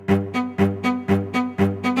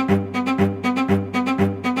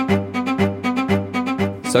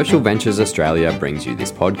Social Ventures Australia brings you this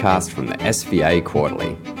podcast from the SVA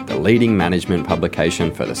Quarterly, the leading management publication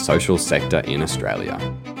for the social sector in Australia.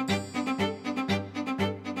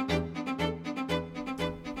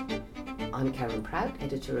 I'm Karen Prout,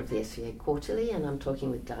 editor of the SVA Quarterly, and I'm talking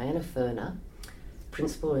with Diana Furner,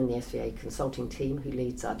 principal in the SVA consulting team who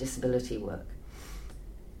leads our disability work.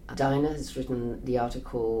 Diana has written the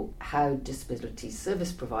article, How Disability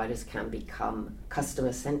Service Providers Can Become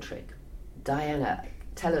Customer-Centric. Diana,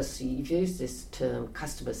 tell us, you've used this term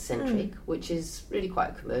customer-centric, which is really quite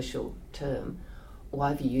a commercial term. Why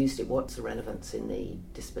have you used it? What's the relevance in the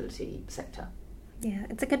disability sector? Yeah,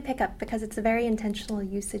 it's a good pickup because it's a very intentional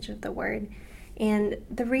usage of the word. And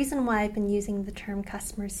the reason why I've been using the term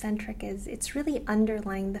customer-centric is it's really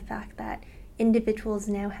underlying the fact that individuals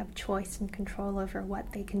now have choice and control over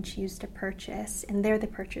what they can choose to purchase, and they're the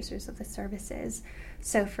purchasers of the services.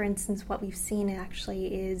 So, for instance, what we've seen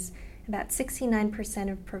actually is about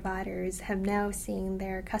 69% of providers have now seen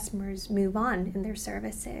their customers move on in their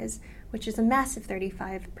services, which is a massive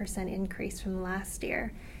 35% increase from last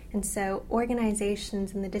year. And so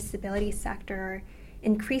organizations in the disability sector are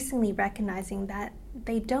increasingly recognizing that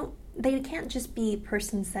they can't just be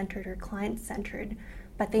person-centered or client-centered,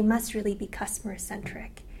 but they must really be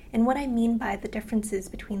customer-centric. And what I mean by the differences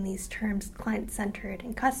between these terms, client-centered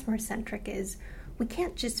and customer-centric, is we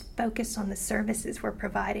can't just focus on the services we're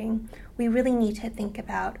providing. We really need to think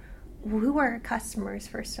about who are our customers,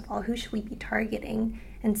 first of all, who should we be targeting?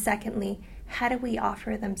 And secondly, how do we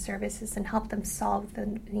offer them services and help them solve the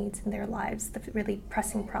needs in their lives, the really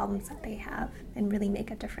pressing problems that they have, and really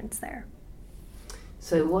make a difference there.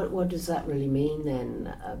 So what does that really mean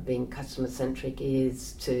then? Being customer-centric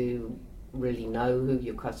is to really know who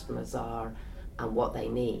your customers are and what they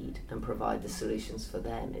need and provide the solutions for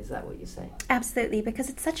them. Is that what you're saying? Absolutely, because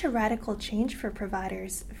it's such a radical change for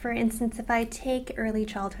providers. For instance, if I take early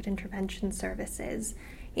childhood intervention services,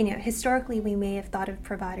 historically we may have thought of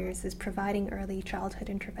providers as providing early childhood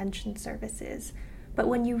intervention services. But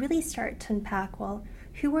when you really start to unpack, well,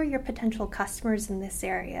 who are your potential customers in this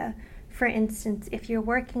area? For instance, if you're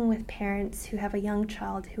working with parents who have a young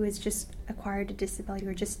child who has just acquired a disability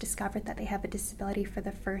or just discovered that they have a disability for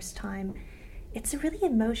the first time, it's a really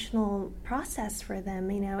emotional process for them.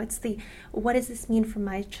 It's what does this mean for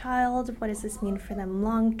my child? What does this mean for them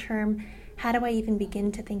long term? How do I even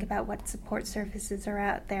begin to think about what support services are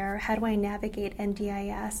out there? How do I navigate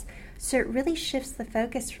NDIS? So it really shifts the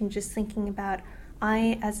focus from just thinking about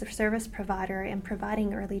I, as a service provider, am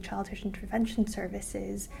providing early childhood intervention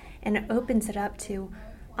services, and it opens it up to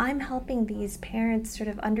I'm helping these parents sort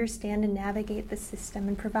of understand and navigate the system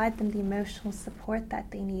and provide them the emotional support that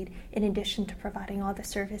they need, in addition to providing all the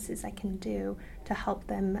services I can do to help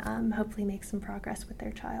them hopefully make some progress with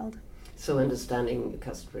their child. So understanding the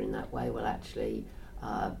customer in that way will actually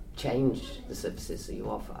change the services that you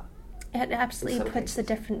offer. It absolutely puts a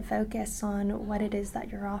different focus on what it is that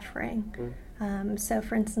you're offering. So,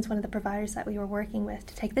 for instance, one of the providers that we were working with,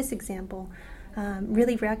 to take this example,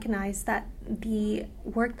 really recognized that the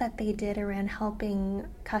work that they did around helping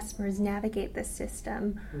customers navigate this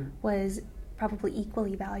system was probably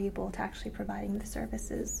equally valuable to actually providing the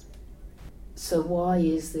services. So why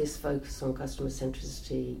is this focus on customer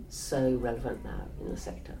centricity so relevant now in the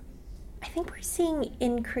sector? I think we're seeing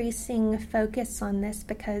increasing focus on this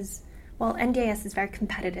because, well, NDIS is very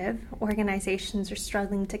competitive. Organizations are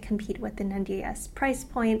struggling to compete within NDIS price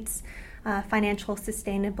points. Financial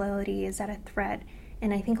sustainability is at a threat.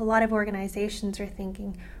 And I think a lot of organizations are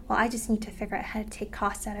thinking, well, I just need to figure out how to take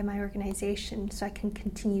costs out of my organization so I can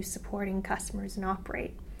continue supporting customers and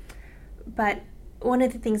operate. But one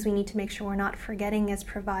of the things we need to make sure we're not forgetting as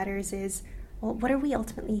providers is, well, what are we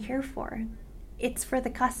ultimately here for? It's for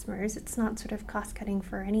the customers. It's not sort of cost-cutting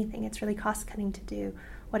for anything. It's really cost-cutting to do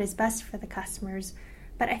what is best for the customers.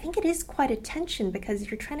 But I think it is quite a tension because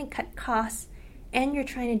you're trying to cut costs and you're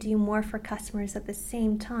trying to do more for customers at the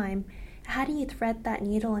same time. How do you thread that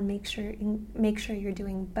needle and make sure you're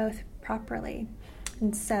doing both properly?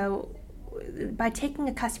 And so by taking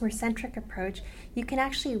a customer-centric approach, you can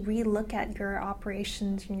actually re-look at your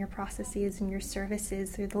operations and your processes and your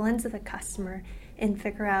services through the lens of the customer and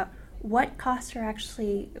figure out what costs are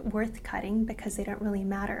actually worth cutting because they don't really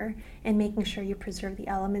matter, and making sure you preserve the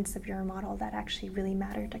elements of your model that actually really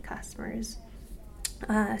matter to customers.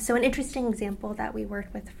 So an interesting example that we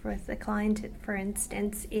worked with a client, for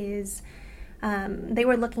instance, is they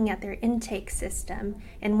were looking at their intake system,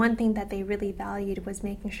 and one thing that they really valued was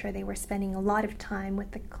making sure they were spending a lot of time with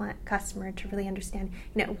the customer to really understand,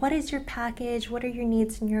 what is your package, what are your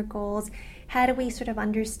needs and your goals, how do we sort of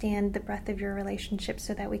understand the breadth of your relationship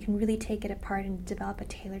so that we can really take it apart and develop a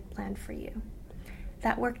tailored plan for you.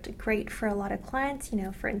 that worked great for a lot of clients.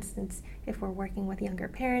 For instance, if we're working with younger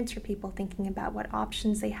parents or people thinking about what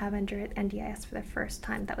options they have under NDIS for the first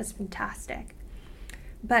time, that was fantastic.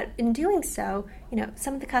 But in doing so,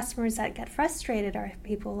 some of the customers that get frustrated are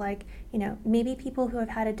people like, maybe people who have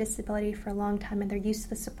had a disability for a long time and they're used to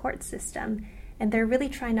the support system, and they're really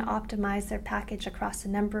trying to optimize their package across a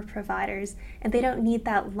number of providers, and they don't need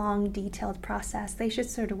that long, detailed process. They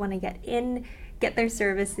just sort of want to get in, get their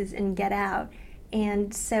services, and get out.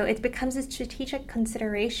 And so it becomes a strategic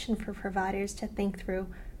consideration for providers to think through,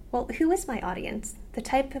 well, who is my audience? The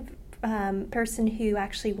type of person who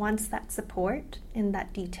actually wants that support and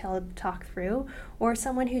that detailed talk through, or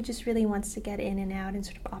someone who just really wants to get in and out and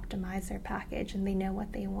sort of optimize their package and they know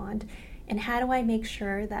what they want. And how do I make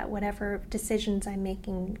sure that whatever decisions I'm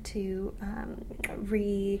making to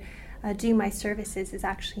redo my services is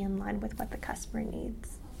actually in line with what the customer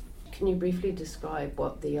needs? Can you briefly describe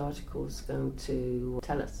what the article is going to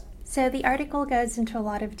tell us? So the article goes into a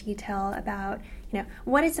lot of detail about,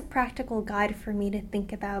 what is a practical guide for me to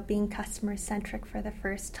think about being customer-centric for the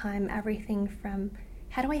first time, everything from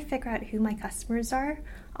how do I figure out who my customers are,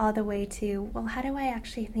 all the way to, well, how do I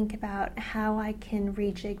actually think about how I can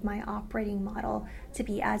rejig my operating model to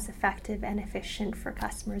be as effective and efficient for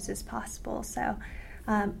customers as possible. So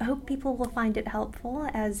I hope people will find it helpful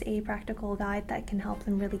as a practical guide that can help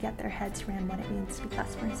them really get their heads around what it means to be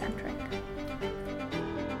customer-centric.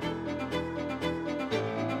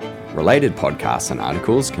 Related podcasts and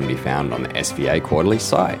articles can be found on the SVA Quarterly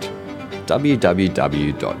site,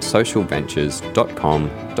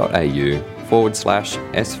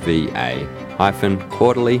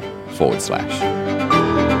 www.socialventures.com.au/SVA-quarterly/.